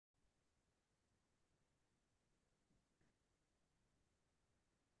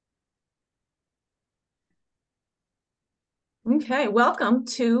Okay, welcome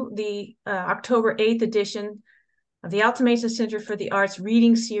to the October 8th edition of the Alta Mesa Center for the Arts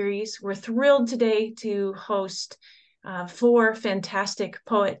reading series. We're thrilled today to host four fantastic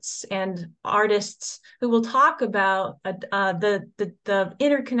poets and artists who will talk about the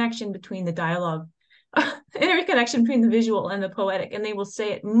interconnection between the dialogue, interconnection between the visual and the poetic, and they will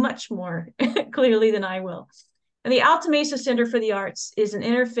say it much more clearly than I will. And the Alta Mesa Center for the Arts is an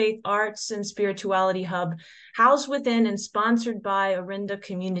interfaith arts and spirituality hub housed within and sponsored by Orinda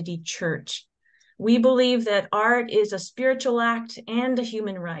Community Church. We believe that art is a spiritual act and a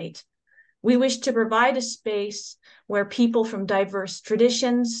human right. We wish to provide a space where people from diverse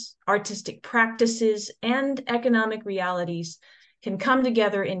traditions, artistic practices, and economic realities can come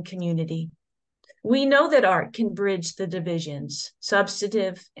together in community. We know that art can bridge the divisions,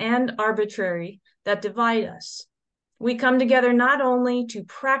 substantive and arbitrary, that divide us. We come together not only to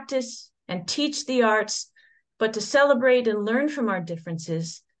practice and teach the arts, but to celebrate and learn from our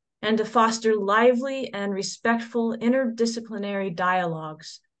differences and to foster lively and respectful interdisciplinary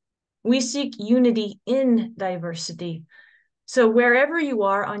dialogues. We seek unity in diversity. So wherever you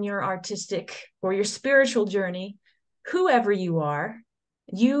are on your artistic or your spiritual journey, whoever you are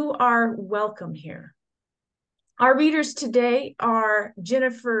welcome here. Our readers today are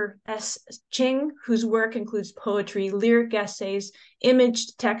Jennifer S. Cheng, whose work includes poetry, lyric essays,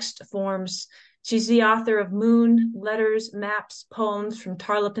 imaged text forms. She's the author of Moon, Letters, Maps, Poems from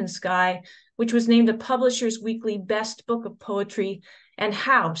Tarleton Sky, which was named the Publisher's Weekly Best Book of Poetry, and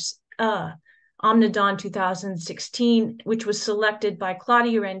House, Omnidon 2016, which was selected by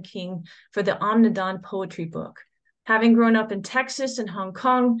Claudia Wren King for the Omnidon Poetry Book. Having grown up in Texas and Hong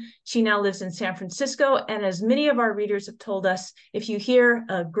Kong, she now lives in San Francisco. And as many of our readers have told us, if you hear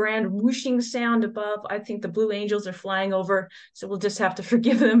a grand whooshing sound above, I think the Blue Angels are flying over. So we'll just have to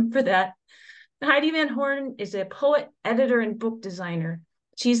forgive them for that. Heidi Van Horn is a poet, editor, and book designer.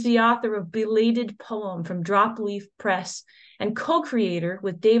 She's the author of Belated Poem from Drop Leaf Press and co-creator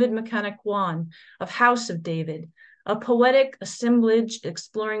with David McCann of House of David, a poetic assemblage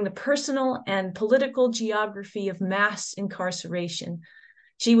exploring the personal and political geography of mass incarceration.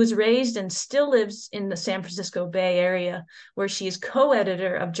 She was raised and still lives in the San Francisco Bay Area, where she is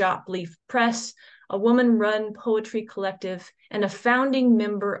co-editor of Drop Leaf Press, a woman-run poetry collective, and a founding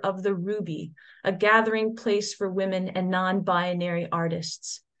member of the Ruby, a gathering place for women and non-binary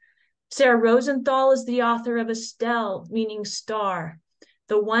artists. Sarah Rosenthal is the author of Estelle, meaning star.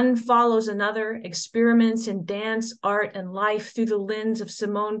 The one follows another, experiments in dance, art, and life through the lens of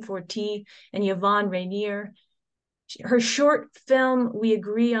Simone Forti and Yvonne Rainier. Her short film, We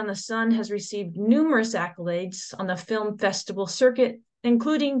Agree on the Sun, has received numerous accolades on the film festival circuit,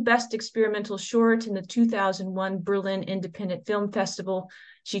 including Best Experimental Short in the 2001 Berlin Independent Film Festival.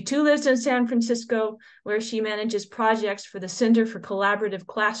 She too lives in San Francisco, where she manages projects for the Center for Collaborative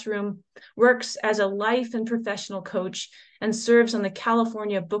Classroom, works as a life and professional coach, and serves on the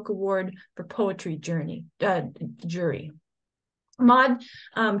California Book Award for Poetry jury. Maude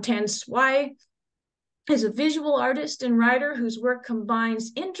Tanswai is a visual artist and writer whose work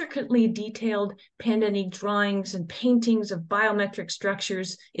combines intricately detailed pen and ink drawings and paintings of biometric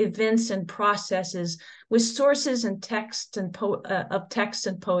structures, events, and processes with sources and text and text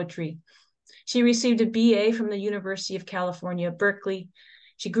and poetry. She received a BA from the University of California, Berkeley.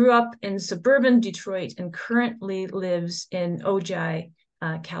 She grew up in suburban Detroit and currently lives in Ojai,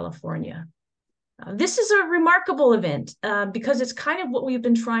 California. This is a remarkable event because it's kind of what we've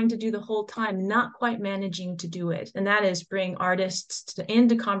been trying to do the whole time, not quite managing to do it. And that is bring artists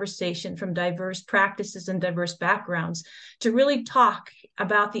into conversation from diverse practices and diverse backgrounds to really talk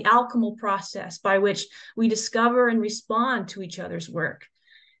about the alchemical process by which we discover and respond to each other's work,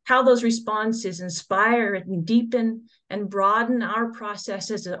 how those responses inspire and deepen and broaden our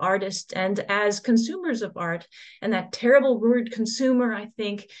process as an artist and as consumers of art. And that terrible word consumer, I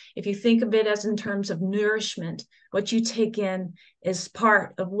think, if you think of it as in terms of nourishment, what you take in is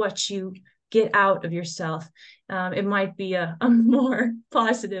part of what you get out of yourself. It might be a more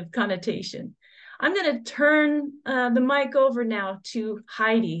positive connotation. I'm going to turn the mic over now to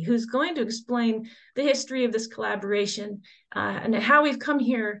Heidi, who's going to explain the history of this collaboration and how we've come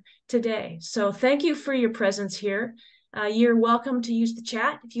here today. So thank you for your presence here. You're welcome to use the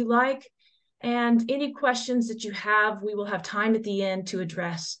chat if you like. And any questions that you have, we will have time at the end to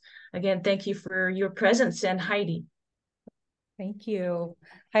address. Again, thank you for your presence, and Heidi. Thank you.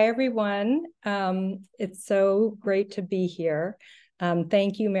 Hi, everyone. It's so great to be here.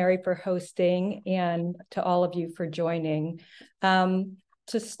 Thank you, Mary, for hosting, and to all of you for joining.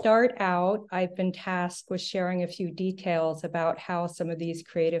 To start out, I've been tasked with sharing a few details about how some of these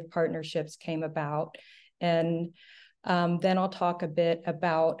creative partnerships came about. And Then I'll talk a bit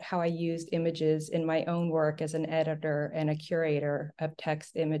about how I used images in my own work as an editor and a curator of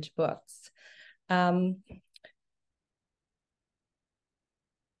text image books.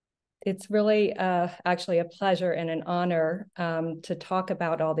 It's really actually a pleasure and an honor to talk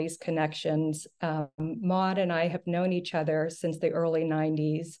about all these connections. Maude and I have known each other since the early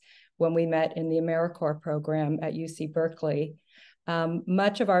 90s when we met in the AmeriCorps program at UC Berkeley.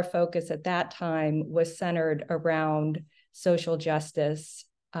 Much of our focus at that time was centered around social justice,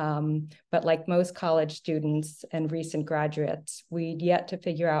 but like most college students and recent graduates, we'd yet to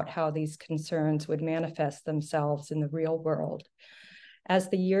figure out how these concerns would manifest themselves in the real world. As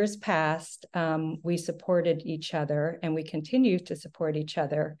the years passed, we supported each other, and we continue to support each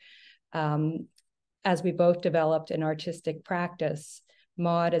other as we both developed an artistic practice,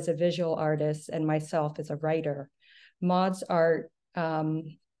 Maude as a visual artist and myself as a writer. Maude's art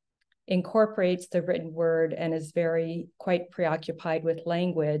incorporates the written word and is quite preoccupied with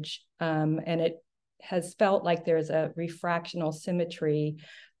language, and it has felt like there's a refractional symmetry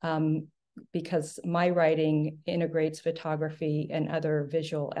because my writing integrates photography and other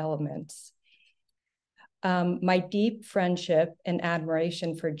visual elements. My deep friendship and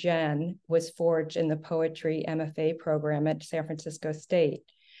admiration for Jen was forged in the poetry MFA program at San Francisco State.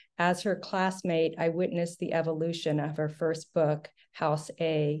 As her classmate, I witnessed the evolution of her first book, House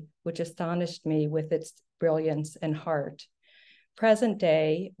A, which astonished me with its brilliance and heart. Present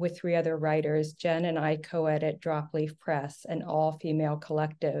day, with 3 other writers, Jen and I co-edit Dropleaf Press, an all-female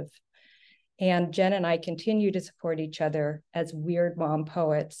collective. And Jen and I continue to support each other as weird mom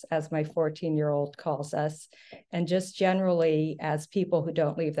poets, as my 14-year-old calls us, and just generally as people who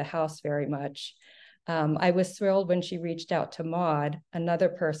don't leave the house very much. I was thrilled when she reached out to Maude, another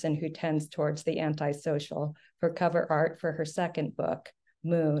person who tends towards the antisocial, for cover art for her second book,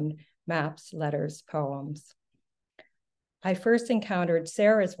 Moon, Maps, Letters, Poems. I first encountered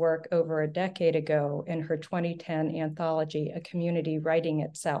Sarah's work over a decade ago in her 2010 anthology, A Community Writing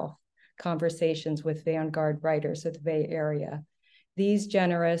Itself, Conversations with Vanguard Writers of the Bay Area. These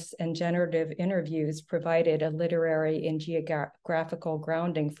generous and generative interviews provided a literary and geographical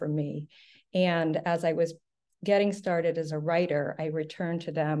grounding for me. And as I was getting started as a writer, I returned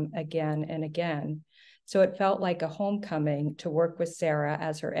to them again and again. So it felt like a homecoming to work with Sarah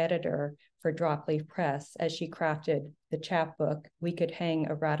as her editor for Dropleaf Press as she crafted the chapbook, We Could Hang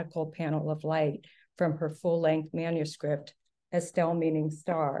a Radical Panel of Light from her full-length manuscript, Estelle Meaning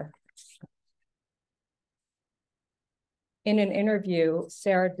Star. In an interview,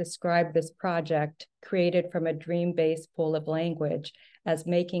 Sarah described this project, created from a dream-based pool of language, as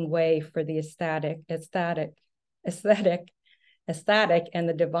making way for the aesthetic and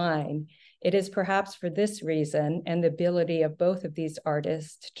the divine. It is perhaps for this reason and the ability of both of these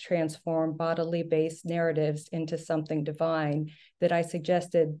artists to transform bodily-based narratives into something divine that I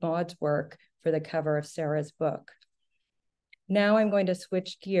suggested Maude's work for the cover of Sarah's book. Now I'm going to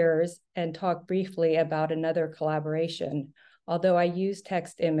switch gears and talk briefly about another collaboration. Although I use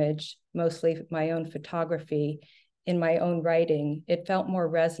text image, mostly my own photography, in my own writing, it felt more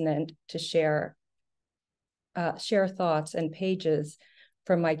resonant to share thoughts and pages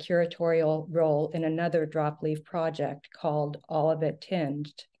from my curatorial role in another Dropleaf project called All of It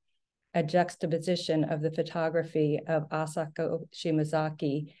Tinged, a juxtaposition of the photography of Asako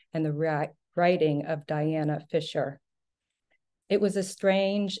Shimazaki and the writing of Diana Fisher. It was a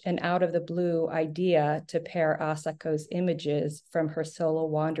strange and out-of-the-blue idea to pair Asako's images from her solo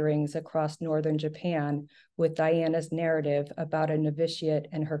wanderings across northern Japan with Diana's narrative about a novitiate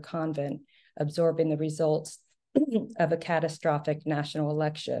and her convent, absorbing the results of a catastrophic national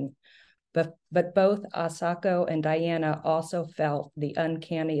election. But both Asako and Diana also felt the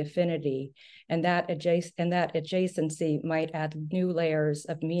uncanny affinity, and that adjacency might add new layers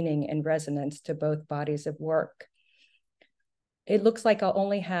of meaning and resonance to both bodies of work. It looks like I'll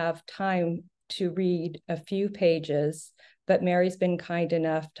only have time to read a few pages, but Mary's been kind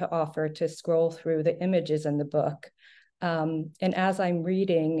enough to offer to scroll through the images in the book. And as I'm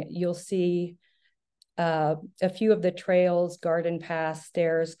reading, you'll see a few of the trails, garden paths,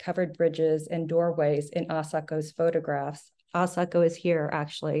 stairs, covered bridges, and doorways in Asako's photographs. Asako is here,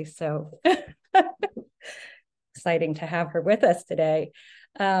 actually, so exciting to have her with us today.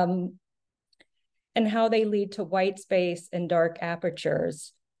 And how they lead to white space and dark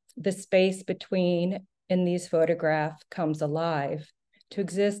apertures. The space between in these photographs comes alive. To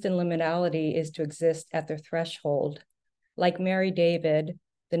exist in liminality is to exist at their threshold. Like Mary David,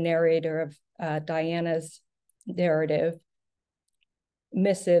 the narrator of Diana's narrative,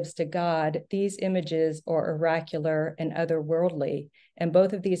 Missives to God, these images are oracular and otherworldly, and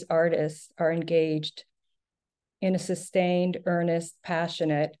both of these artists are engaged in a sustained, earnest,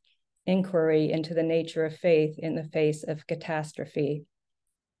 passionate inquiry into the nature of faith in the face of catastrophe,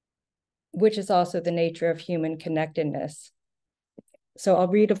 which is also the nature of human connectedness. So I'll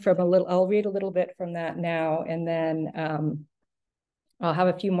read a little bit from that now, and then I'll have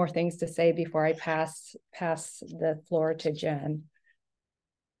a few more things to say before I pass the floor to Jen.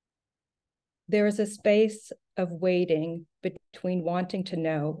 There is a space of waiting between wanting to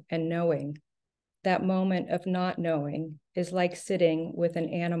know and knowing. That moment of not knowing is like sitting with an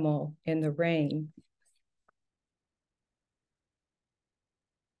animal in the rain.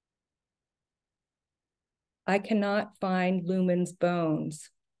 I cannot find Lumen's bones.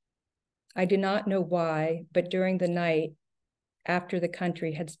 I do not know why, but during the night, after the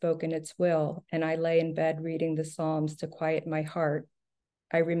country had spoken its will, and I lay in bed reading the Psalms to quiet my heart,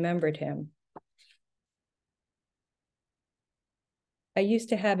 I remembered him. I used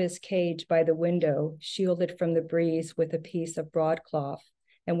to have his cage by the window, shielded from the breeze with a piece of broadcloth,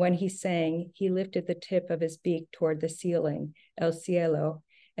 and when he sang, he lifted the tip of his beak toward the ceiling, El Cielo,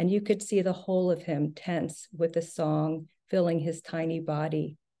 and you could see the whole of him tense with the song filling his tiny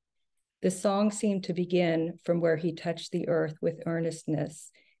body. The song seemed to begin from where he touched the earth with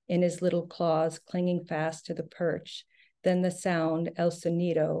earnestness, in his little claws clinging fast to the perch, then the sound, El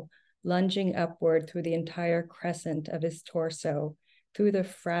Sonido, lunging upward through the entire crescent of his torso, through the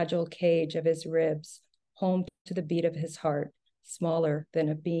fragile cage of his ribs, home to the beat of his heart, smaller than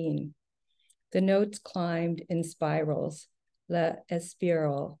a bean. The notes climbed in spirals, la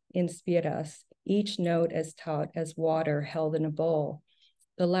espiral, inspiras, each note as taut as water held in a bowl.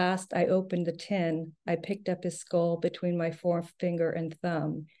 The last I opened the tin, I picked up his skull between my forefinger and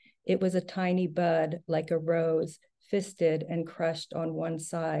thumb. It was a tiny bud, like a rose, fisted and crushed on one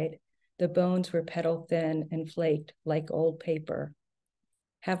side. The bones were petal thin and flaked like old paper.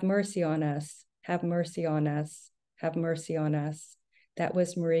 Have mercy on us, have mercy on us, have mercy on us. That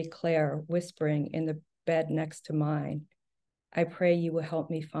was Marie Claire whispering in the bed next to mine. I pray you will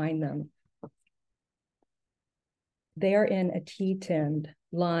help me find them. They are in a tea tin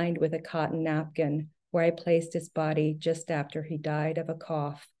lined with a cotton napkin where I placed his body just after he died of a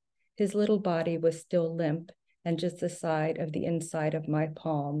cough. His little body was still limp and just the side of the inside of my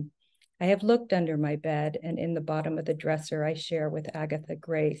palm. I have looked under my bed and in the bottom of the dresser I share with Agatha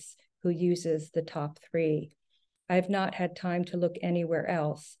Grace, who uses the top three. I have not had time to look anywhere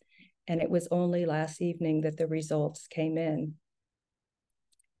else, and it was only last evening that the results came in.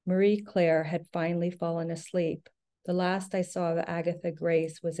 Marie Claire had finally fallen asleep. The last I saw of Agatha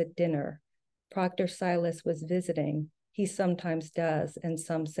Grace was at dinner. Proctor Silas was visiting. He sometimes does, and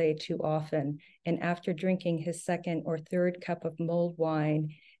some say too often, and after drinking his second or third cup of mulled wine,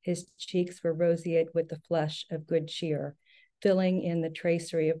 his cheeks were roseate with the flush of good cheer, filling in the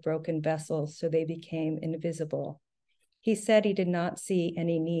tracery of broken vessels so they became invisible. He said he did not see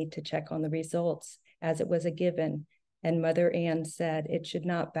any need to check on the results, as it was a given, and Mother Ann said it should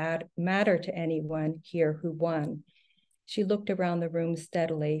not matter to anyone here who won. She looked around the room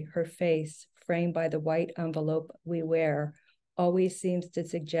steadily. Her face, framed by the white envelope we wear, always seems to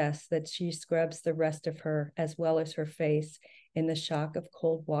suggest that she scrubs the rest of her as well as her face in the shock of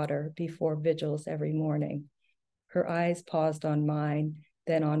cold water before vigils every morning. Her eyes paused on mine,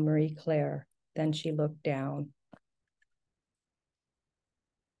 then on Marie Claire. Then she looked down.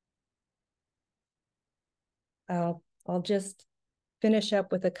 I'll just finish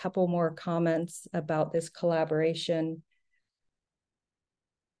up with a couple more comments about this collaboration.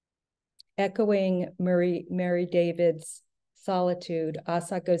 Echoing Mary David's solitude,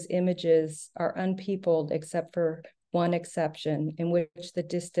 Asako's images are unpeopled except for one exception, in which the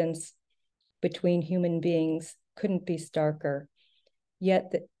distance between human beings couldn't be starker.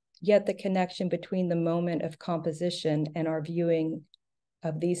 Yet the connection between the moment of composition and our viewing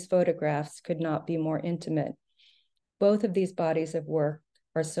of these photographs could not be more intimate. Both of these bodies of work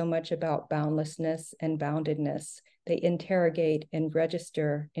are so much about boundlessness and boundedness. They interrogate and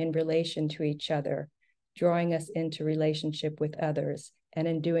register in relation to each other, drawing us into relationship with others, and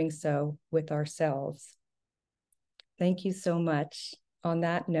in doing so, with ourselves. Thank you so much. On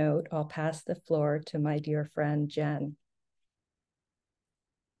that note, I'll pass the floor to my dear friend, Jen.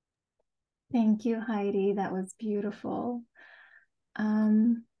 Thank you, Heidi. That was beautiful.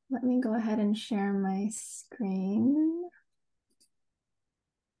 Let me go ahead and share my screen.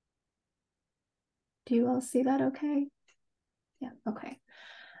 Do you all see that okay? Yeah, okay.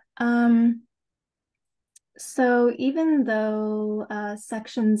 So even though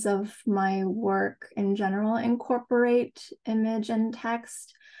sections of my work in general incorporate image and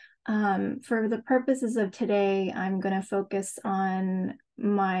text, for the purposes of today, I'm going to focus on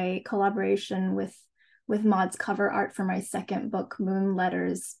my collaboration with with Maude's cover art for my second book, Moon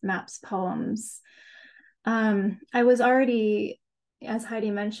Letters, Maps, Poems. I was already, as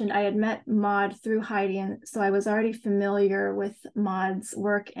Heidi mentioned, I had met Maude through Heidi, and so I was already familiar with Maude's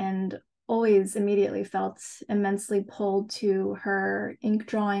work and always immediately felt immensely pulled to her ink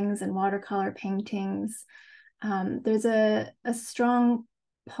drawings and watercolor paintings. There's a strong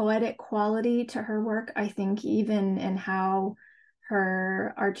poetic quality to her work, I think, even in how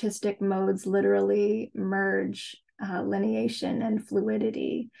her artistic modes literally merge lineation and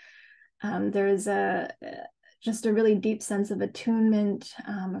fluidity. There's just a really deep sense of attunement,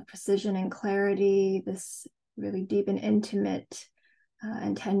 of precision and clarity, this really deep and intimate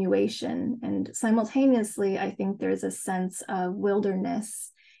attenuation. And simultaneously, I think there's a sense of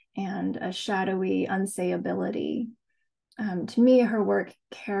wilderness and a shadowy unsayability. To me, her work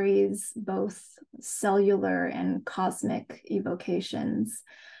carries both cellular and cosmic evocations.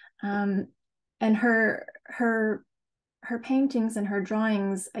 And her paintings and her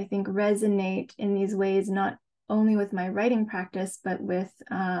drawings, I think, resonate in these ways, not only with my writing practice, but with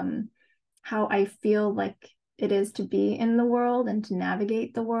how I feel like it is to be in the world and to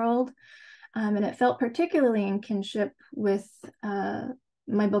navigate the world. And it felt particularly in kinship with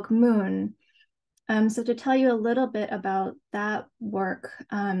my book, Moon. So to tell you a little bit about that work,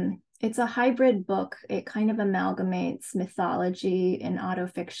 it's a hybrid book. It kind of amalgamates mythology and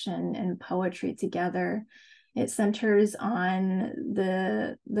autofiction and poetry together. It centers on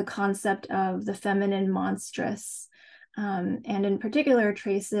the concept of the feminine monstrous, and in particular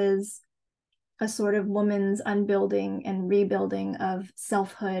traces a sort of woman's unbuilding and rebuilding of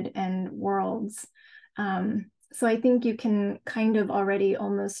selfhood and worlds. So I think you can kind of already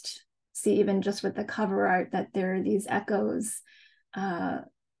almost see, even just with the cover art, that there are these echoes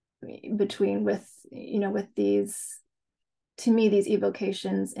with these, to me, these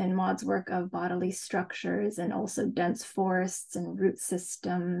evocations in Maude's work of bodily structures and also dense forests and root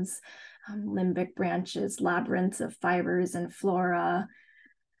systems, limbic branches, labyrinths of fibers and flora.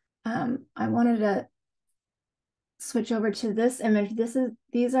 I wanted to switch over to this image.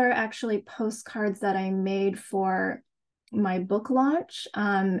 These are actually postcards that I made for my book launch,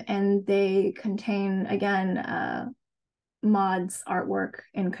 and they contain, again, Maude's artwork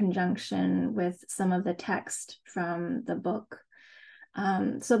in conjunction with some of the text from the book.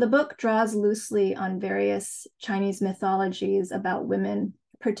 So the book draws loosely on various Chinese mythologies about women,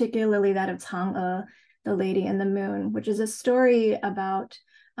 particularly that of Chang'e, the Lady in the Moon, which is a story about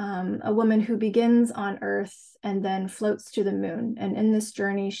a woman who begins on Earth and then floats to the moon. And in this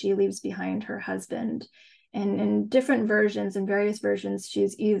journey, she leaves behind her husband. And in different versions, in various versions,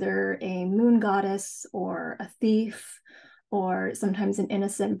 she's either a moon goddess or a thief, or sometimes an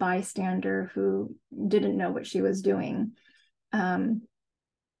innocent bystander who didn't know what she was doing. But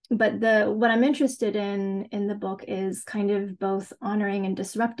what I'm interested in the book is kind of both honoring and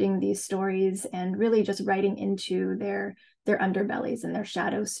disrupting these stories and really just writing into their underbellies and their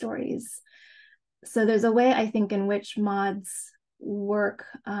shadow stories. So there's a way, I think, in which Maude's work,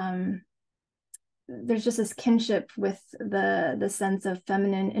 there's just this kinship with the sense of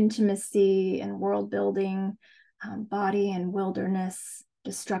feminine intimacy and world building, body and wilderness,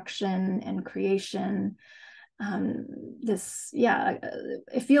 destruction and creation. They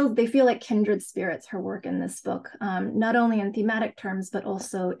feel like kindred spirits, her work in this book, not only in thematic terms, but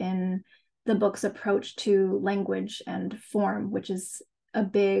also in the book's approach to language and form, which is a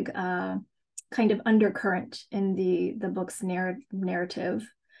big kind of undercurrent in the book's narrative.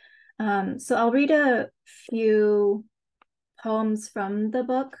 So I'll read a few poems from the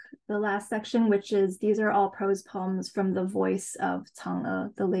book, the last section, which is, these are all prose poems from the voice of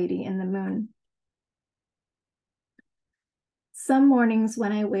Chang'e, the Lady in the Moon. Some mornings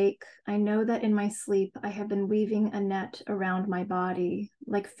when I wake, I know that in my sleep I have been weaving a net around my body,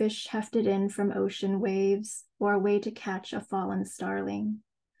 like fish hefted in from ocean waves, or a way to catch a fallen starling.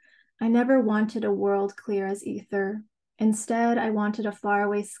 I never wanted a world clear as ether. Instead, I wanted a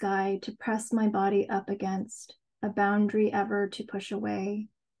faraway sky to press my body up against, a boundary ever to push away.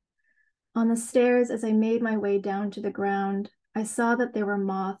 On the stairs, as I made my way down to the ground, I saw that there were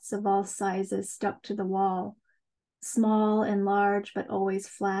moths of all sizes stuck to the wall, small and large, but always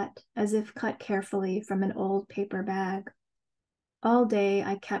flat, as if cut carefully from an old paper bag. All day,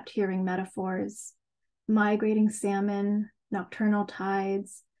 I kept hearing metaphors: migrating salmon, nocturnal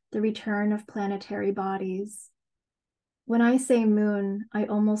tides, the return of planetary bodies. When I say moon, I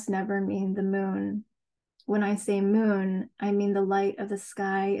almost never mean the moon. When I say moon, I mean the light of the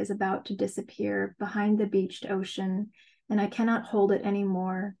sky is about to disappear behind the beached ocean, and I cannot hold it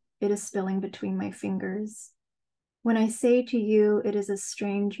anymore. It is spilling between my fingers. When I say to you, it is a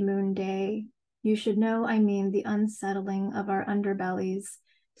strange moon day, You should know I mean the unsettling of our underbellies,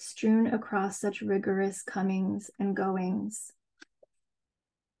 strewn across such rigorous comings and goings.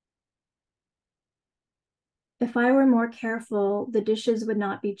 If I were more careful, the dishes would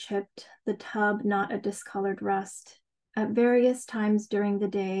not be chipped, the tub not a discolored rust. At various times during the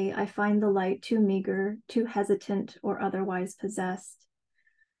day, I find the light too meager, too hesitant, or otherwise possessed.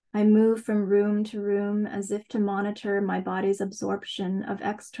 I move from room to room as if to monitor my body's absorption of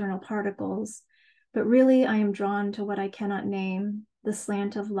external particles, but really I am drawn to what I cannot name, the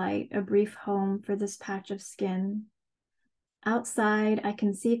slant of light, a brief home for this patch of skin. Outside, I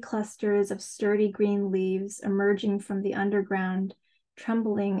can see clusters of sturdy green leaves emerging from the underground,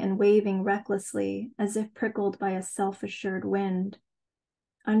 trembling and waving recklessly as if prickled by a self-assured wind.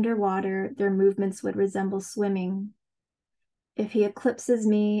 Underwater, their movements would resemble swimming. If he eclipses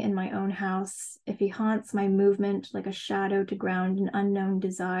me in my own house, if he haunts my movement like a shadow to ground an unknown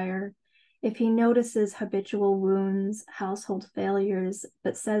desire, if he notices habitual wounds, household failures,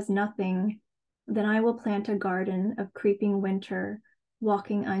 but says nothing, then I will plant a garden of creeping winter,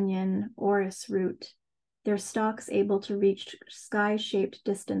 walking onion, orris root, their stalks able to reach sky-shaped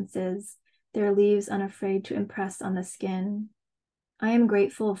distances, their leaves unafraid to impress on the skin. I am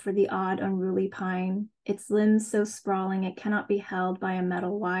grateful for the odd, unruly pine, its limbs so sprawling it cannot be held by a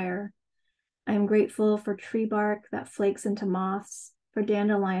metal wire. I am grateful for tree bark that flakes into moths, for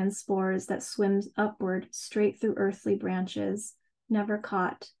dandelion spores that swims upward straight through earthly branches, never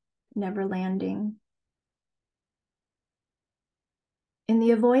caught, never landing. In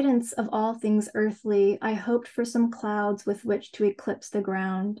the avoidance of all things earthly, I hoped for some clouds with which to eclipse the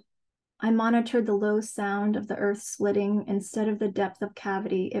ground. I monitored the low sound of the earth splitting instead of the depth of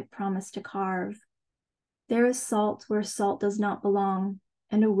cavity it promised to carve. There is salt where salt does not belong,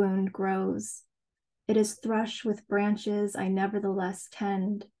 and a wound grows. It is thrush with branches I nevertheless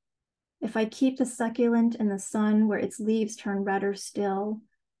tend. If I keep the succulent in the sun where its leaves turn redder still,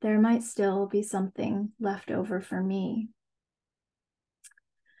 there might still be something left over for me.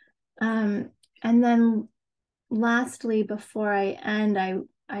 And then lastly, before I end,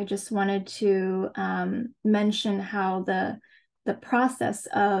 I just wanted to mention how the process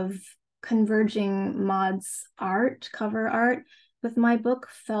of converging Maude's art, cover art, with my book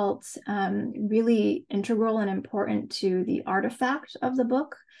felt really integral and important to the artifact of the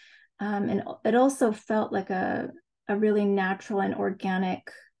book. And it also felt like a really natural and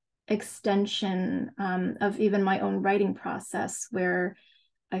organic extension of even my own writing process, where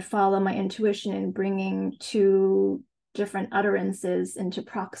I follow my intuition in bringing two different utterances into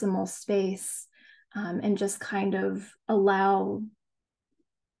proximal space and just kind of allow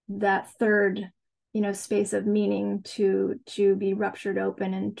that third, space of meaning to be ruptured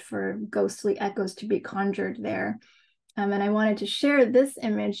open and for ghostly echoes to be conjured there. And I wanted to share this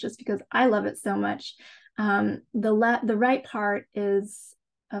image just because I love it so much. The right part is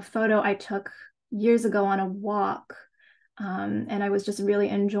a photo I took years ago on a walk. And I was just really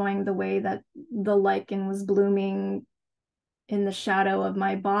enjoying the way that the lichen was blooming in the shadow of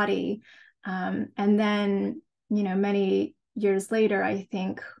my body. And then, many years later, I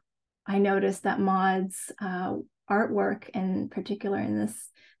think I noticed that Maude's artwork, in particular in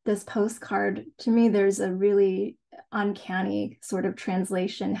this postcard, to me, there's a really uncanny sort of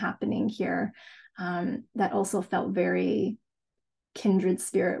translation happening here that also felt very kindred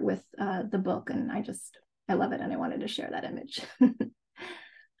spirit with the book. And I love it, and I wanted to share that image.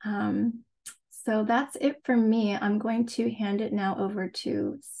 So that's it for me. I'm going to hand it now over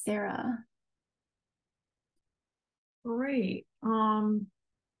to Sarah. Great. Let me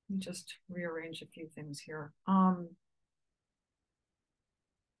just rearrange a few things here.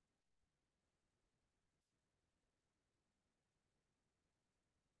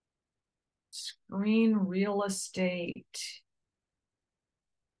 Screen real estate.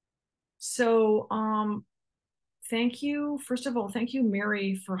 So, thank you. First of all, thank you,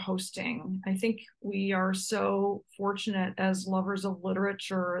 Mary, for hosting. I think we are so fortunate as lovers of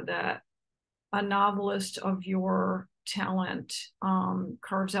literature that a novelist of your talent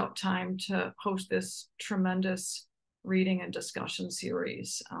carves out time to host this tremendous reading and discussion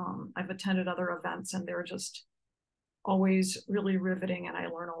series. I've attended other events and they're just always really riveting and I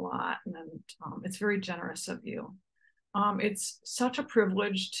learn a lot, and it's very generous of you. It's such a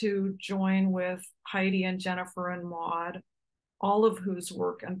privilege to join with Heidi and Jennifer and Maude, all of whose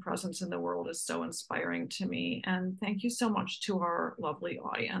work and presence in the world is so inspiring to me. And thank you so much to our lovely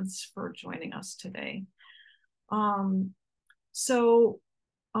audience for joining us today.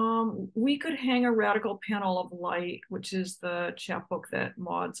 We Could Hang a Radical Panel of Light, which is the chapbook that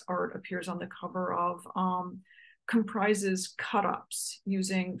Maude's art appears on the cover of, comprises cut-ups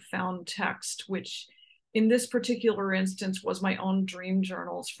using found text, which in this particular instance was my own dream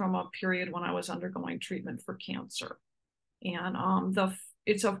journals from a period when I was undergoing treatment for cancer. And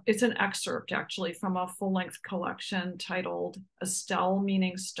it's an excerpt actually from a full-length collection titled Estelle,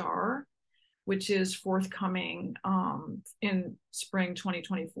 meaning star, which is forthcoming in spring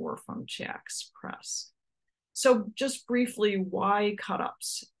 2024 from Chak's Press. So just briefly, why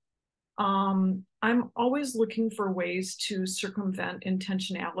cut-ups? I'm always looking for ways to circumvent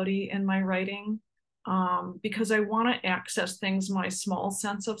intentionality in my writing, because I want to access things my small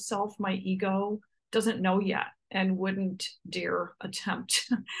sense of self, my ego, doesn't know yet and wouldn't dare attempt.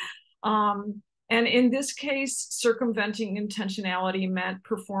 And in this case, circumventing intentionality meant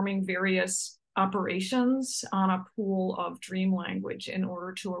performing various operations on a pool of dream language in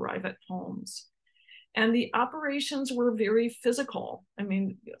order to arrive at poems. And the operations were very physical. I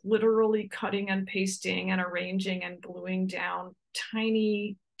mean, literally cutting and pasting and arranging and gluing down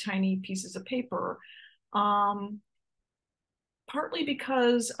tiny, tiny pieces of paper. Partly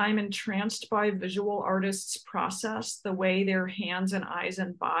because I'm entranced by visual artists' process, the way their hands and eyes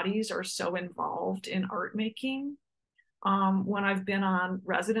and bodies are so involved in art making. When I've been on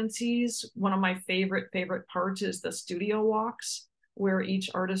residencies, one of my favorite parts is the studio walks, where each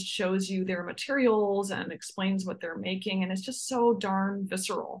artist shows you their materials and explains what they're making. And it's just so darn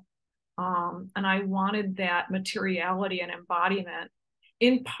visceral. And I wanted that materiality and embodiment,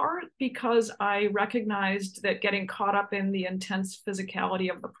 in part because I recognized that getting caught up in the intense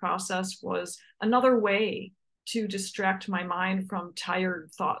physicality of the process was another way to distract my mind from tired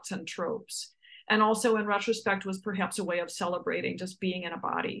thoughts and tropes. And also, in retrospect, was perhaps a way of celebrating just being in a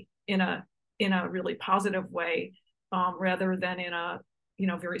body in a really positive way, rather than in a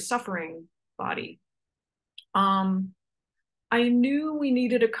very suffering body. I knew we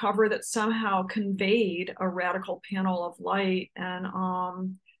needed a cover that somehow conveyed a radical panel of light, and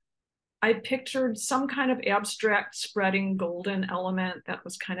I pictured some kind of abstract spreading golden element. That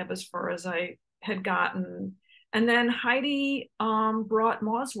was kind of as far as I had gotten. And then Heidi brought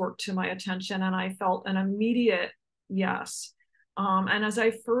Maude's work to my attention, and I felt an immediate yes. And as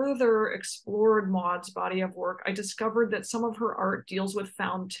I further explored Maude's body of work, I discovered that some of her art deals with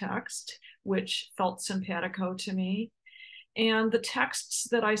found text, which felt simpatico to me. And the texts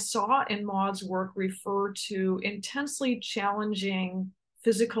that I saw in Maude's work refer to intensely challenging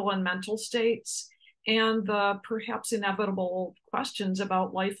physical and mental states, and the perhaps inevitable questions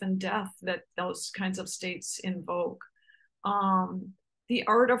about life and death that those kinds of states invoke. The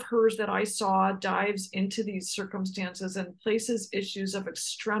art of hers that I saw dives into these circumstances and places issues of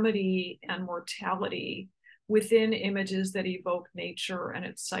extremity and mortality within images that evoke nature and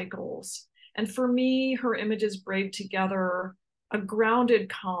its cycles. And for me, her images braid together a grounded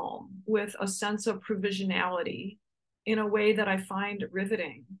calm with a sense of provisionality in a way that I find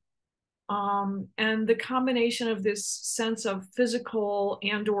riveting. And the combination of this sense of physical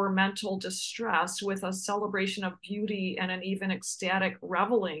and/or mental distress with a celebration of beauty and an even ecstatic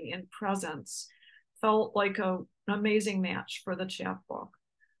reveling in presence felt like an amazing match for the chapbook.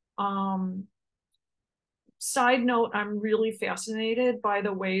 Side note, I'm really fascinated by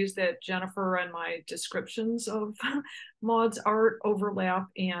the ways that Jennifer and my descriptions of Maude's art overlap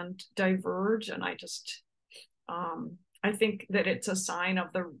and diverge. And I think that it's a sign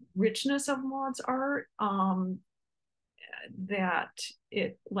of the richness of Maude's art, that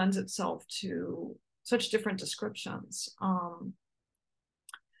it lends itself to such different descriptions.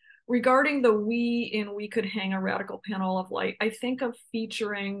 Regarding the we in We Could Hang a Radical Panel of Light, I think of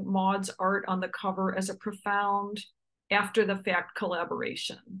featuring Maude's art on the cover as a profound after the fact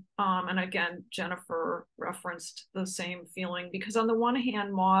collaboration. And again, Jennifer referenced the same feeling, because on the one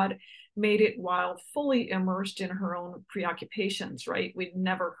hand, Maude made it while fully immersed in her own preoccupations, right? We'd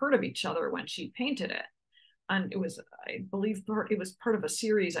never heard of each other when she painted it. And it was, I believe, it was part of a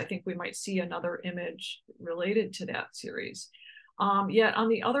series. I think we might see another image related to that series. Yet on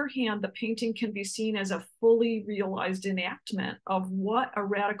the other hand, the painting can be seen as a fully realized enactment of what a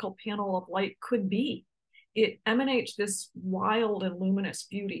radical panel of light could be. It emanates this wild and luminous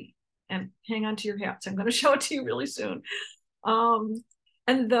beauty. And hang on to your hats, I'm going to show it to you really soon.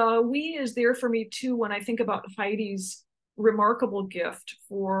 And the we is there for me too when I think about Heidi's remarkable gift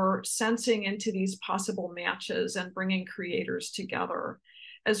for sensing into these possible matches and bringing creators together,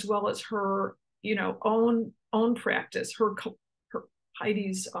 as well as her, own practice, her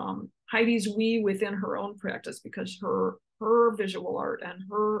Heidi's we within her own practice, because her visual art and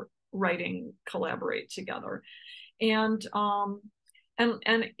her writing collaborate together. And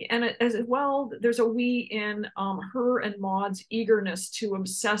and as well, there's a we in her and Maude's eagerness to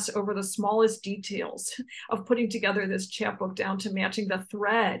obsess over the smallest details of putting together this chapbook, down to matching the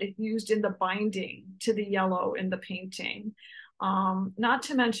thread used in the binding to the yellow in the painting. Not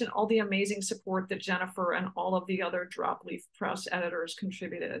to mention all the amazing support that Jennifer and all of the other Dropleaf Press editors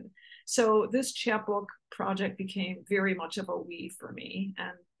contributed. So this chapbook project became very much of a we for me,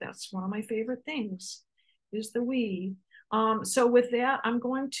 and that's one of my favorite things, is the we. So with that, I'm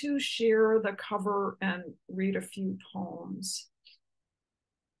going to share the cover and read a few poems.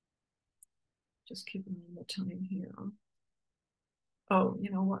 Just keeping the time here. Oh, you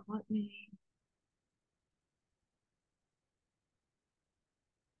know what? Let me.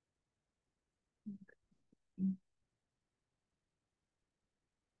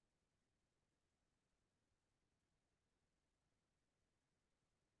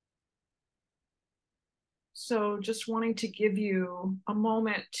 So just wanting to give you a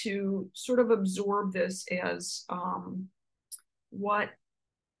moment to sort of absorb this as what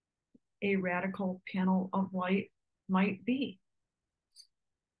a radical panel of light might be.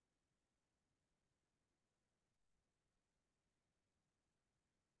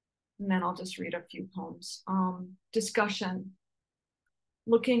 And then I'll just read a few poems. Discussion.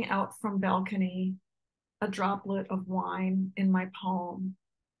 Looking out from balcony, a droplet of wine in my palm.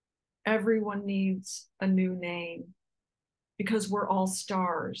 Everyone needs a new name because we're all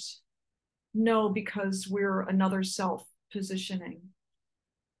stars. No, because we're another self positioning.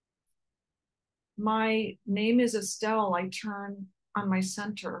 My name is Estelle. I turn on my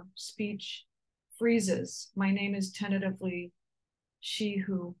center. Speech freezes. My name is tentatively she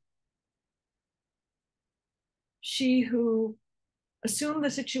who. She who. Assume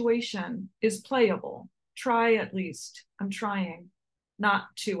the situation is playable. Try at least. I'm trying.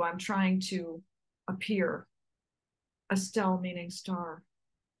 Not to, I'm trying to appear. Estelle meaning star.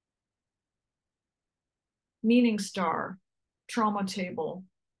 Meaning star, trauma table,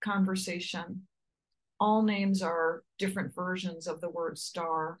 conversation. All names are different versions of the word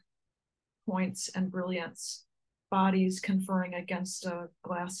star. Points and brilliance. Bodies conferring against a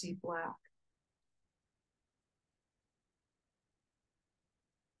glassy black.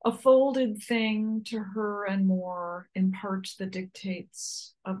 A folded thing to her and more imparts the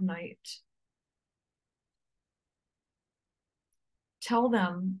dictates of night. Tell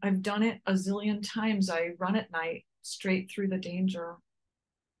them I've done it a zillion times. I run at night straight through the danger.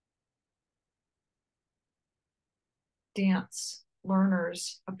 Dance,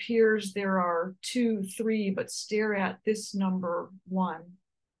 learners, appears there are 2, 3, but stare at this number 1.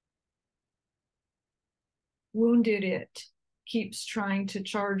 Wounded it. Keeps trying to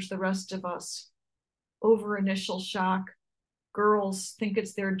charge the rest of us. Over initial shock, girls think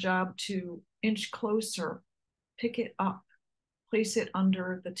it's their job to inch closer, pick it up, place it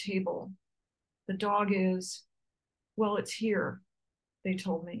under the table. The dog is, well, it's here, they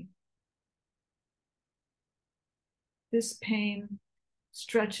told me. This pain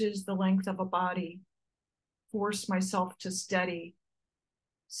stretches the length of a body. Force myself to steady.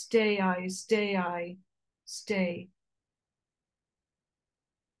 Stay, I, stay, I, stay.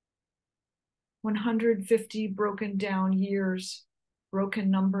 150 broken down years,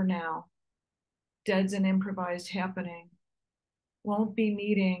 broken number now. Dead's an improvised happening. Won't be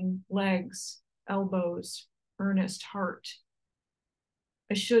needing legs, elbows, earnest heart.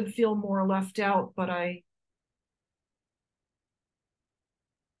 I should feel more left out, but I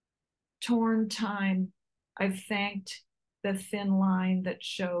torn time. I've thanked the thin line that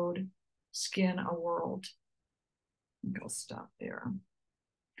showed skin a world. I think I'll stop there.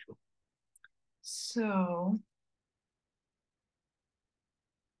 So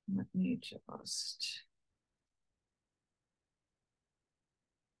let me just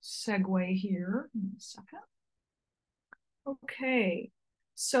segue here in a second. Okay,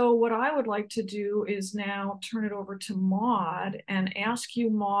 so what I would like to do is now turn it over to Maude and ask you,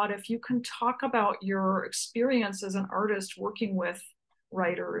 Maude, if you can talk about your experience as an artist working with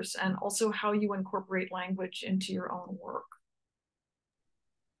writers and also how you incorporate language into your own work.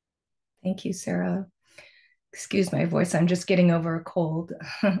 Thank you, Sarah. Excuse my voice, I'm just getting over a cold.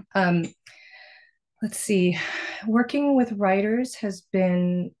 Let's see, working with writers has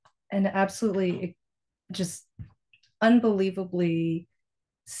been an absolutely just unbelievably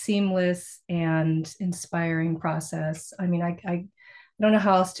seamless and inspiring process. I mean, I don't know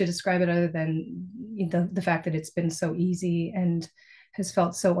how else to describe it other than the fact that it's been so easy and has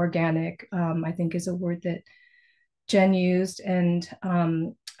felt so organic, I think is a word that Jen used. And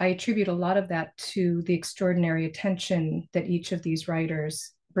I attribute a lot of that to the extraordinary attention that each of these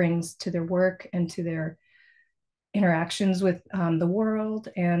writers brings to their work and to their interactions with the world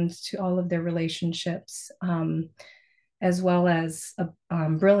and to all of their relationships, as well as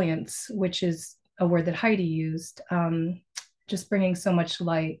brilliance, which is a word that Heidi used, just bringing so much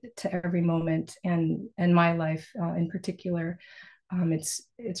light to every moment, and my life in particular.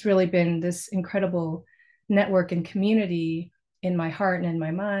 It's really been this incredible network and community in my heart and in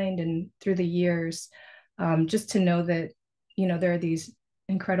my mind and through the years, just to know that, you know, there are these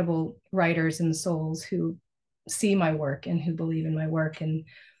incredible writers and souls who see my work and who believe in my work, and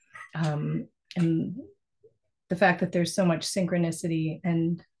the fact that there's so much synchronicity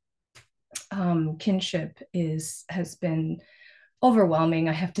and kinship has been overwhelming,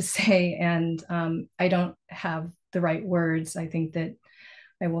 I have to say. And I don't have the right words. I think that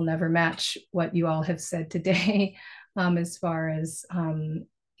I will never match what you all have said today, as far as you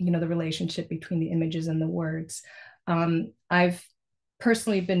know, the relationship between the images and the words. I've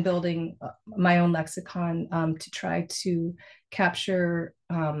personally been building my own lexicon to try to capture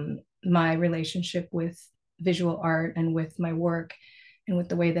my relationship with visual art and with my work and with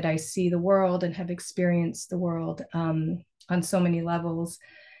the way that I see the world and have experienced the world on so many levels.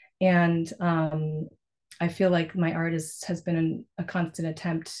 And I feel like my art has been a constant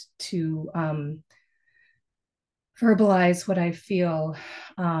attempt to verbalize what I feel.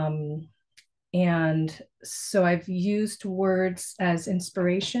 And so I've used words as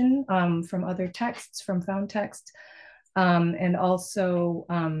inspiration from other texts, from found texts, and also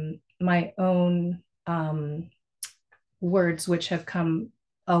my own words, which have come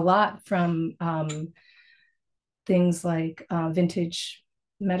a lot from things like vintage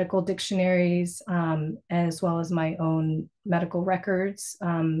medical dictionaries, as well as my own medical records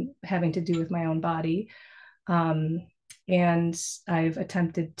having to do with my own body. And I've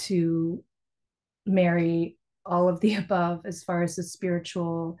attempted to marry all of the above as far as the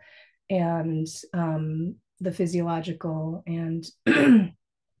spiritual and the physiological and the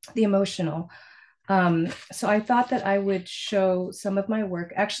emotional. So I thought that I would show some of my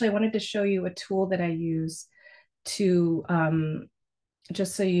work. Actually, I wanted to show you a tool that I use to,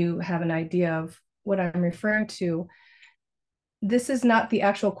 just so you have an idea of what I'm referring to. This is not the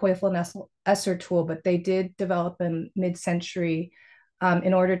actual Koefler-Esser tool, but they did develop in mid-century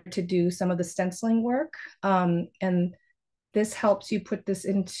in order to do some of the stenciling work. And this helps you put this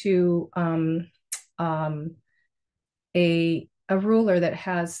into a ruler that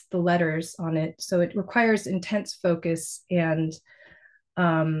has the letters on it. So it requires intense focus and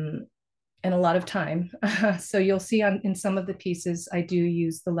a lot of time. So you'll see in some of the pieces, I do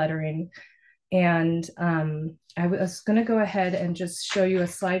use the lettering. And I was going to go ahead and just show you a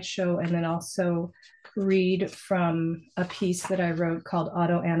slideshow and then also read from a piece that I wrote called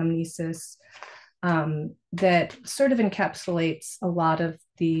Autoanamnesis, that sort of encapsulates a lot of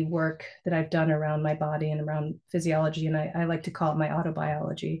the work that I've done around my body and around physiology. And I like to call it my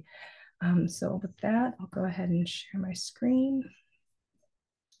autobiology. So with that, I'll go ahead and share my screen.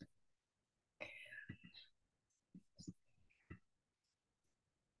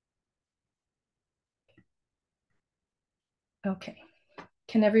 Okay,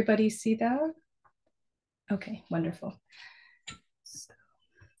 can everybody see that? Okay, wonderful. So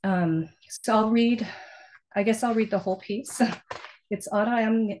I'll read, I guess I'll read the whole piece. It's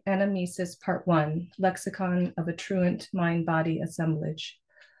Autoanamnesis Part 1, Lexicon of a Truant Mind-Body Assemblage,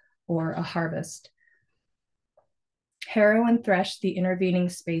 or a Harvest. Harrow and thresh the intervening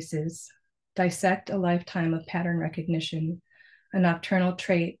spaces, dissect a lifetime of pattern recognition, a nocturnal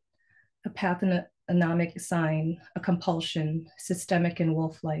trait, a pathognomic sign, a compulsion, systemic and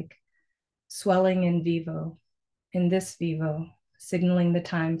wolf-like, swelling in vivo, in this vivo, signaling the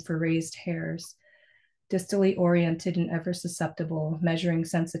time for raised hairs, distally oriented and ever susceptible, measuring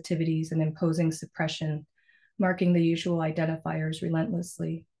sensitivities and imposing suppression, marking the usual identifiers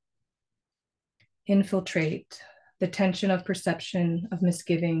relentlessly. Infiltrate, the tension of perception, of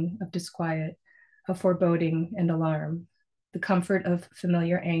misgiving, of disquiet, of foreboding and alarm, the comfort of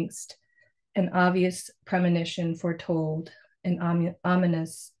familiar angst, an obvious premonition foretold, an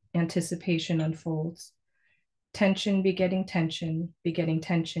ominous anticipation unfolds. Tension begetting tension, begetting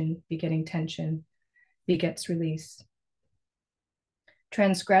tension, begetting tension, begets release.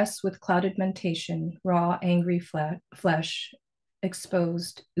 Transgress with clouded mentation, raw, angry flesh,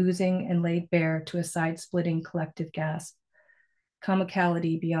 exposed, oozing and laid bare to a side-splitting collective gasp.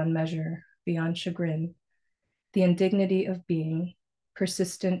 Comicality beyond measure, beyond chagrin, the indignity of being,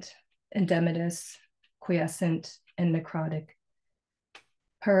 persistent, endemitous, quiescent, and necrotic.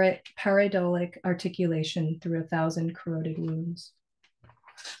 Pareidotic articulation through 1,000 corroded wounds.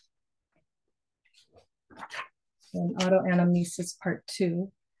 And Autoanamnesis Part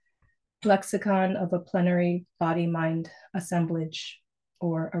 2. lexicon of a plenary body-mind assemblage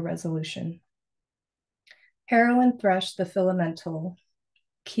or a resolution. Heroin thresh the filamental,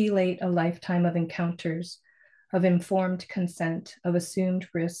 chelate a lifetime of encounters, of informed consent, of assumed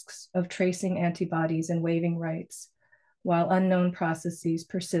risks, of tracing antibodies and waiving rights, while unknown processes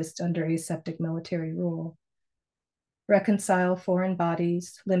persist under aseptic military rule. Reconcile foreign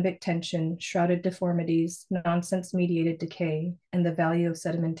bodies, limbic tension, shrouded deformities, nonsense-mediated decay, and the value of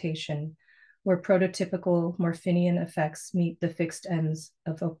sedimentation, where prototypical morphinian effects meet the fixed ends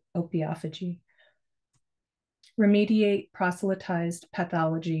of opiophagy. Remediate proselytized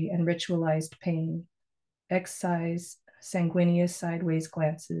pathology and ritualized pain. Excise sanguineous sideways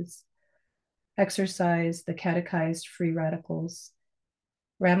glances. Exercise the catechized free radicals.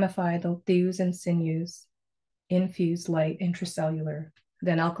 Ramify the thews and sinews. Infuse light intracellular,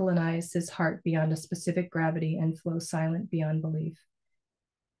 then alkalinize his heart beyond a specific gravity and flow silent beyond belief.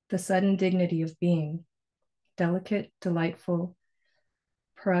 The sudden dignity of being, delicate, delightful,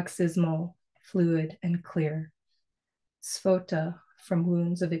 paroxysmal, fluid, and clear. Sphota from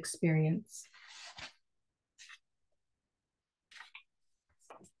wounds of experience.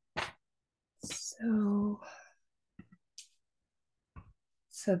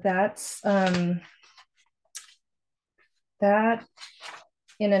 So that's that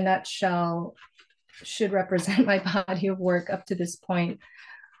in a nutshell should represent my body of work up to this point.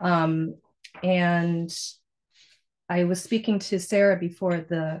 And I was speaking to Sarah before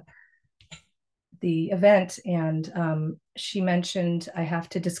the event, and she mentioned I have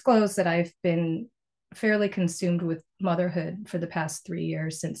to disclose that I've been fairly consumed with motherhood for the past 3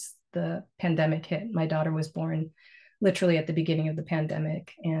 years since the pandemic hit. My daughter was born literally at the beginning of the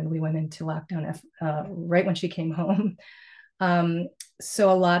pandemic, and we went into lockdown right when she came home.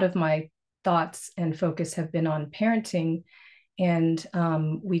 So a lot of my thoughts and focus have been on parenting, and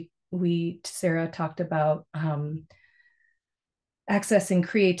Sarah talked about accessing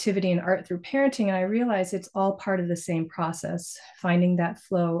creativity and art through parenting, and I realized it's all part of the same process, finding that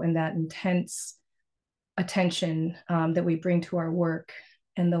flow and that intense attention that we bring to our work,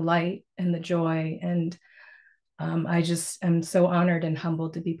 and the light and the joy. And I just am so honored and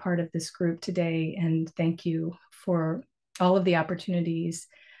humbled to be part of this group today, and thank you for all of the opportunities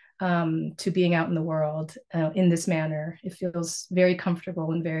to being out in the world in this manner. It feels very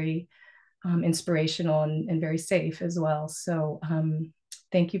comfortable and very inspirational and very safe as well. So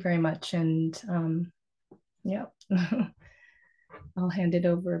thank you very much. And yeah, I'll hand it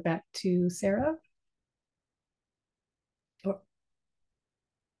over back to Sarah.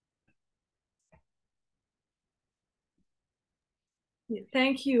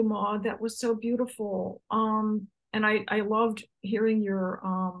 Thank you, Maude. That was so beautiful. And I loved hearing your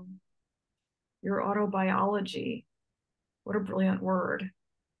autobiology. What a brilliant word.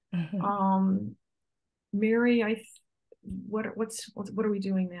 Mm-hmm. Mary, what are we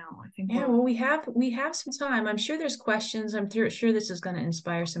doing now? I think well, we have some time. I'm sure there's questions. I'm sure this is going to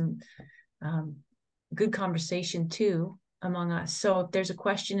inspire some good conversation too among us. So if there's a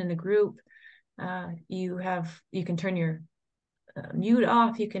question in the group, you can turn your mute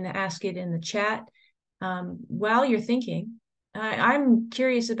off. You can ask it in the chat while you're thinking. I'm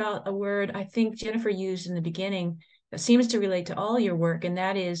curious about a word I think Jennifer used in the beginning that seems to relate to all your work, and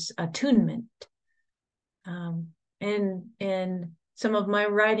that is attunement. In some of my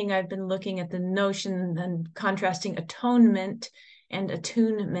writing, I've been looking at the notion and contrasting atonement and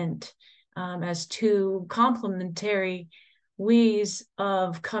attunement as two complementary ways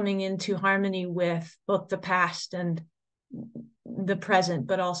of coming into harmony with both the past and the present,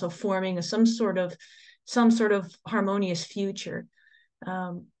 but also forming some sort of harmonious future.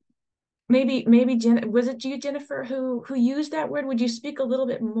 Maybe was it you, Jennifer, who used that word? Would you speak a little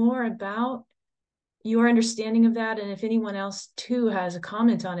bit more about your understanding of that, and if anyone else too has a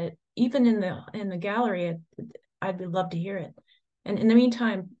comment on it, even in the gallery, I'd love to hear it. And in the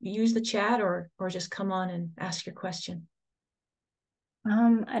meantime, use the chat or just come on and ask your question.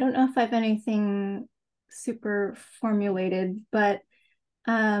 I don't know if I have anything super formulated, but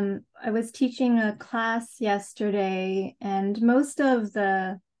I was teaching a class yesterday, and most of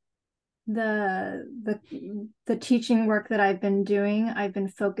the teaching work that I've been doing, I've been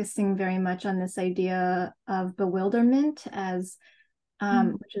focusing very much on this idea of bewilderment as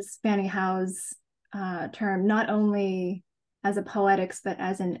which is Fanny Howe's term, not only as a poetics but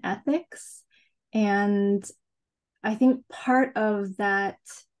as an ethics. And I think part of that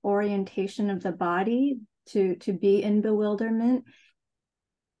orientation of the body to be in bewilderment,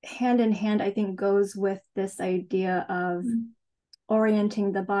 hand in hand, I think goes with this idea of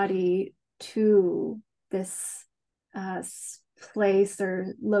orienting the body to this place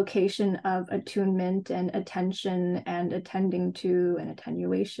or location of attunement and attention and attending to and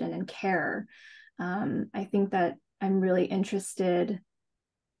attenuation and care. I think that I'm really interested,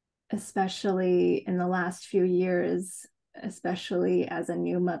 especially in the last few years, especially as a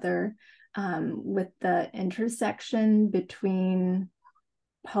new mother, with the intersection between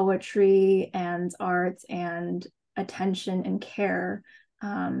poetry and arts and attention and care.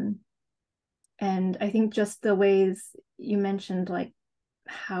 And I think just the ways you mentioned, like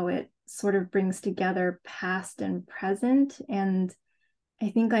how it sort of brings together past and present. And I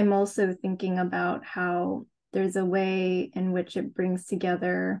think I'm also thinking about how there's a way in which it brings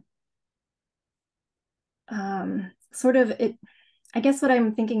together sort of it. I guess what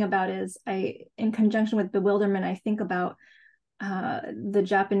I'm thinking about is in conjunction with bewilderment, I think about the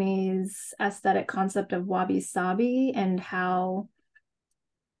Japanese aesthetic concept of wabi-sabi, and how,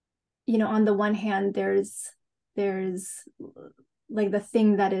 you know, on the one hand, there's like the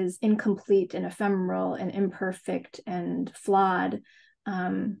thing that is incomplete and ephemeral and imperfect and flawed,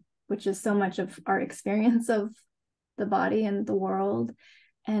 which is so much of our experience of the body and the world.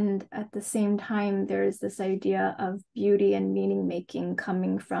 And at the same time, there's this idea of beauty and meaning making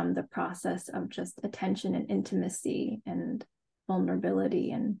coming from the process of just attention and intimacy and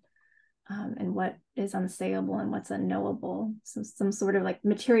vulnerability and what is unsayable and what's unknowable. So some sort of like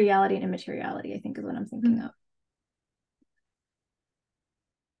materiality and immateriality, I think, is what I'm thinking of.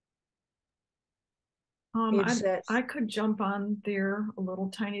 I could jump on there a little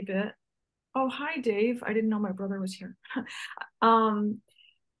tiny bit. Oh, hi, Dave. I didn't know my brother was here.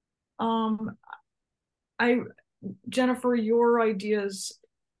 Jennifer, your ideas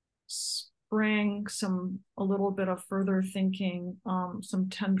sprang a little bit of further thinking, some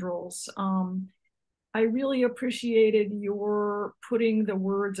tendrils. I really appreciated your putting the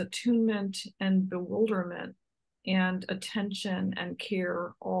words attunement and bewilderment and attention and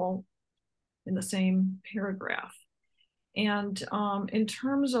care all in the same paragraph. And in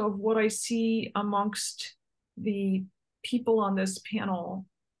terms of what I see amongst the people on this panel,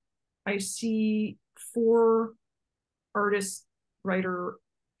 I see 4 artists, writer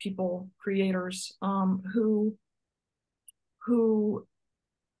people, creators, who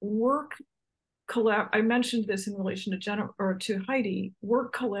work I mentioned this in relation to Jennifer or to Heidi,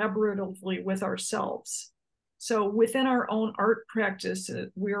 work collaboratively with ourselves. So within our own art practice,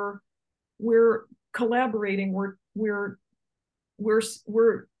 we're collaborating, we're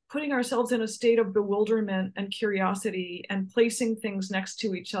putting ourselves in a state of bewilderment and curiosity and placing things next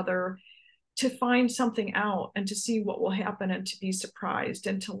to each other to find something out and to see what will happen and to be surprised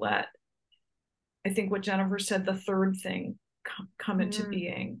and to let, I think what Jennifer said, the third thing come into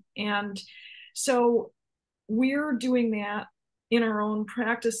being. And so we're doing that in our own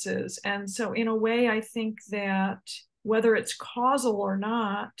practices. And so in a way, I think that whether it's causal or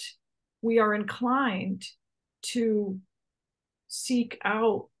not, we are inclined to seek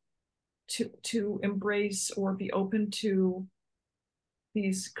out, to embrace or be open to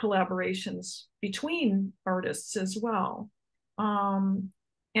these collaborations between artists as well.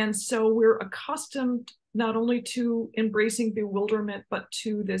 And so we're accustomed not only to embracing bewilderment, but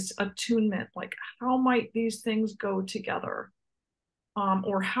to this attunement, like how might these things go together?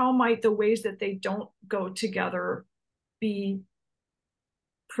 Or how might the ways that they don't go together be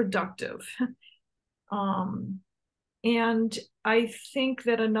productive? And I think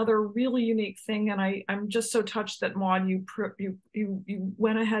that another really unique thing, and I'm just so touched that Maude, you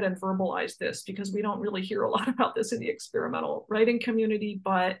went ahead and verbalized this, because we don't really hear a lot about this in the experimental writing community,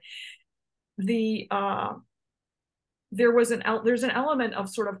 but there's an element of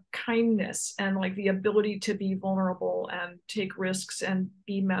sort of kindness and like the ability to be vulnerable and take risks and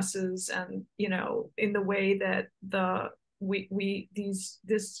be messes, and you know, in the way that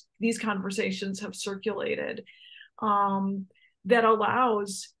these conversations have circulated, that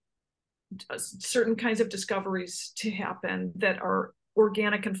allows certain kinds of discoveries to happen that are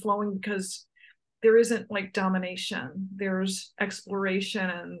organic and flowing, because there isn't like domination, there's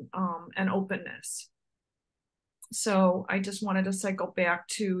exploration and openness. So I just wanted to cycle back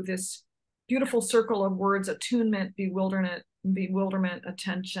to this beautiful circle of words: attunement, bewilderment,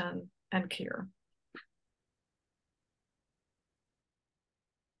 attention, and care.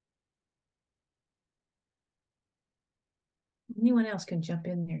 Anyone else can jump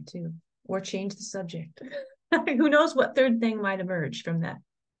in there too, or change the subject. Who knows what third thing might emerge from that.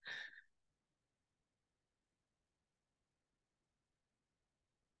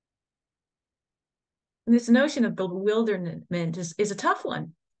 This notion of bewilderment is a tough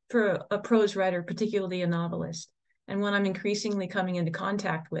one for a prose writer, particularly a novelist, and one I'm increasingly coming into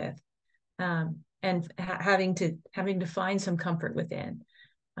contact with. and having to find some comfort within.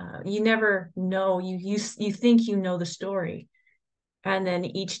 You never know. You think you know the story, and then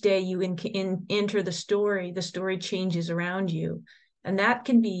each day you enter the story changes around you, and that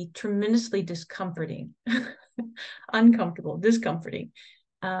can be tremendously discomforting, uncomfortable, discomforting.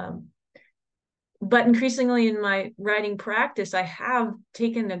 But increasingly in my writing practice, I have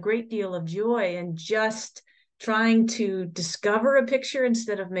taken a great deal of joy in just trying to discover a picture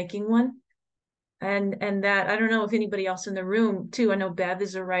instead of making one. And that, I don't know if anybody else in the room too, I know Bev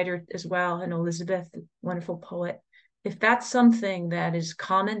is a writer as well, and Elizabeth, wonderful poet. If that's something that is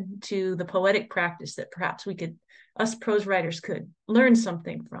common to the poetic practice that perhaps us prose writers could learn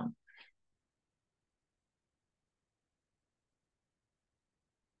something from.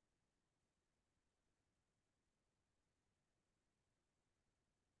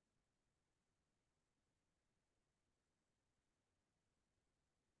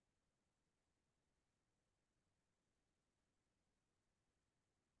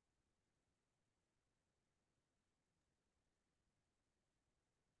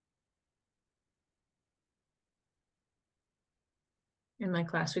 In my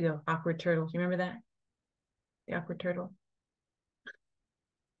class, we go, awkward turtle. You remember that? The awkward turtle.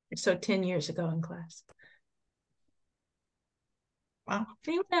 So 10 years ago in class. Wow.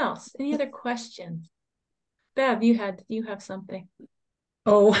 Anyone else? Any other questions? Bev, you have something.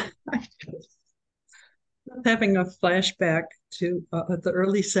 Oh, I'm having a flashback to the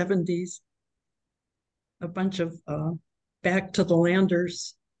early 70s. A bunch of back to the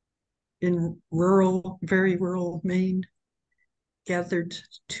landers in very rural Maine gathered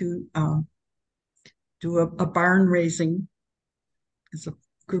to do a barn raising as a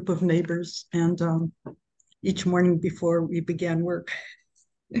group of neighbors. And each morning before we began work,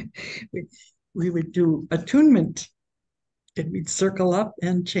 we would do attunement, and we'd circle up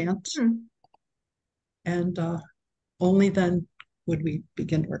and chant. And only then would we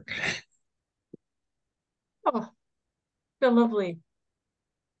begin work. Oh, so lovely.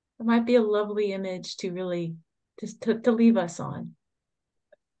 It might be a lovely image to really just to leave us on.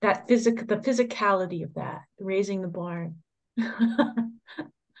 That the physicality of that, raising the barn.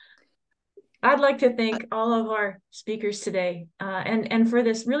 I'd like to thank all of our speakers today, and for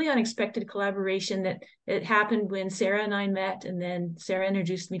this really unexpected collaboration that it happened when Sarah and I met, and then Sarah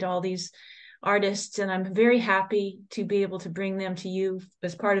introduced me to all these artists, and I'm very happy to be able to bring them to you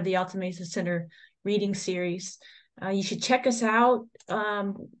as part of the Alta Mesa Center reading series. You should check us out,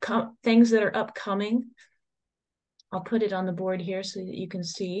 things that are upcoming. I'll put it on the board here so that you can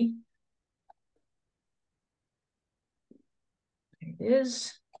see. There it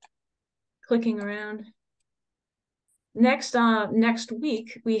is. Clicking around. Next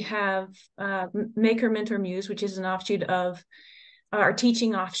week, we have Maker Mentor Muse, which is an offshoot of our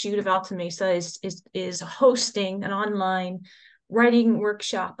teaching offshoot of Alta Mesa, is hosting an online writing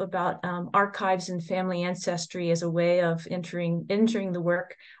workshop about archives and family ancestry as a way of entering the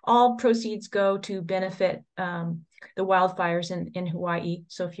work. All proceeds go to benefit the wildfires in Hawaii.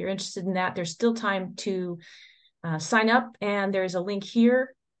 So if you're interested in that, there's still time to sign up, and there's a link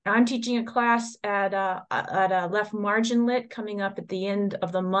here. I'm teaching a class at a Left Margin Lit coming up at the end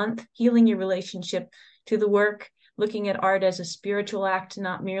of the month, healing your relationship to the work, looking at art as a spiritual act,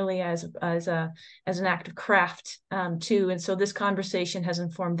 not merely as an act of craft too. And so this conversation has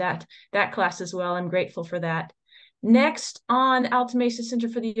informed that class as well. I'm grateful for that. Next on Alta Mesa Center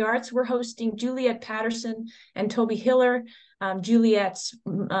for the Arts, we're hosting Juliet Patterson and Toby Hiller. Juliet's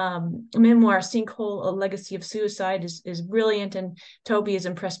memoir, Sinkhole, A Legacy of Suicide, is brilliant, and Toby has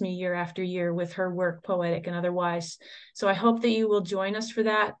impressed me year after year with her work, poetic and otherwise. So I hope that you will join us for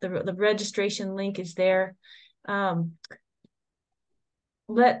that. The registration link is there.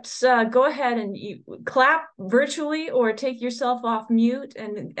 Let's go ahead and clap virtually or take yourself off mute,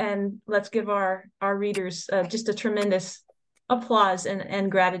 and let's give our readers just a tremendous applause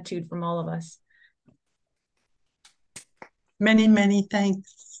and gratitude from all of us. Many, many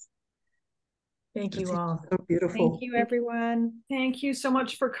thanks. Thank you all. So beautiful. Thank you, everyone. Thank you so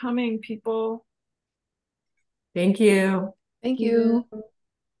much for coming, people. Thank you. Thank you.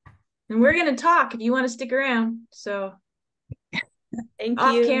 And we're going to talk if you want to stick around. So Thank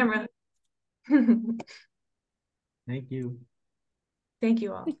off you. camera. Thank you. Thank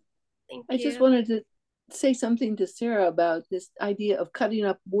you all. I just wanted to say something to Sarah about this idea of cutting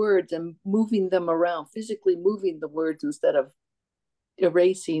up words and moving them around, physically moving the words instead of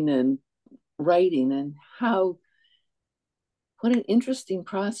erasing and writing, and what an interesting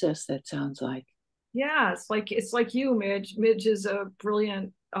process that sounds like. Yeah, it's like you, Midge. Midge is a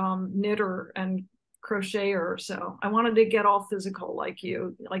brilliant knitter and crocheter, so I wanted to get all physical like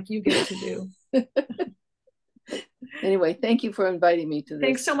you get to do. Anyway, thank you for inviting me to this.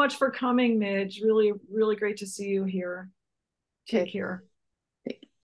 Thanks so much for coming, Midge. Really, really great to see you here. Take care.